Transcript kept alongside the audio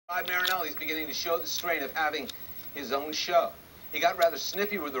Rod Marinelli is beginning to show the strain of having his own show. He got rather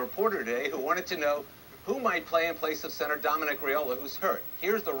snippy with a reporter today who wanted to know who might play in place of center Dominick Raiola, who's hurt.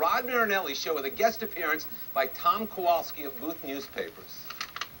 Here's the Rod Marinelli Show with a guest appearance by Tom Kowalski of Booth Newspapers.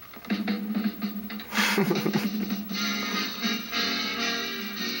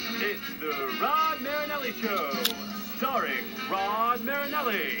 It's the Rod Marinelli Show, starring Rod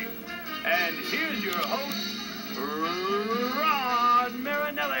Marinelli. And here's your host, Rod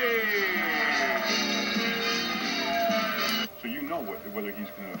Marinelli. So you know whether he's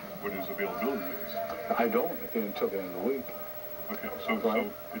going to, what his availability is? I don't until the end of the week. Okay, so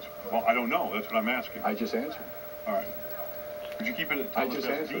it's, well, I don't know. That's what I'm asking. I just answered. All right. Would you keep it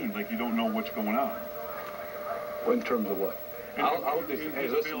at Dean, like you don't know what's going on? Well, in terms of what? His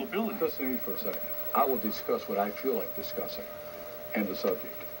availability. Listen to me for a second. I will discuss what I feel like discussing. End of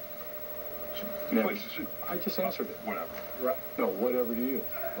subject. So, I just answered it. Whatever. Right. No, whatever to you.